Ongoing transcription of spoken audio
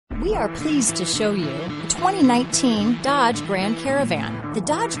We are pleased to show you the 2019 Dodge Grand Caravan. The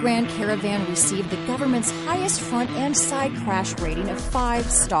Dodge Grand Caravan received the government's highest front and side crash rating of 5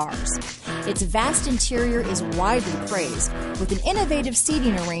 stars. Its vast interior is widely praised, with an innovative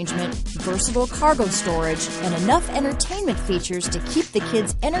seating arrangement, versatile cargo storage, and enough entertainment features to keep the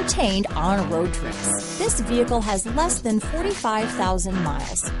kids entertained on road trips. This vehicle has less than 45,000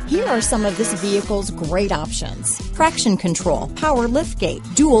 miles. Here are some of this vehicle's great options: traction control, power liftgate,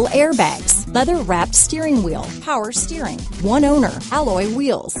 dual airbags, leather-wrapped steering wheel, power steering, one owner, alloy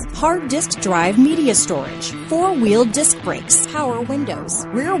wheels, hard disk drive media storage, 4-wheel disc brakes, power windows,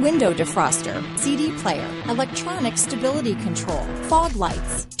 rear window defroster, CD player, electronic stability control, fog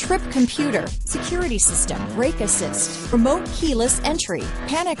lights, trip computer, security system, brake assist, remote keyless entry,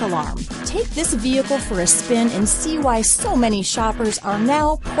 panic alarm. Take this vehicle for a spin and see why so many shoppers are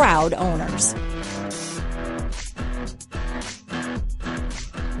now proud owners.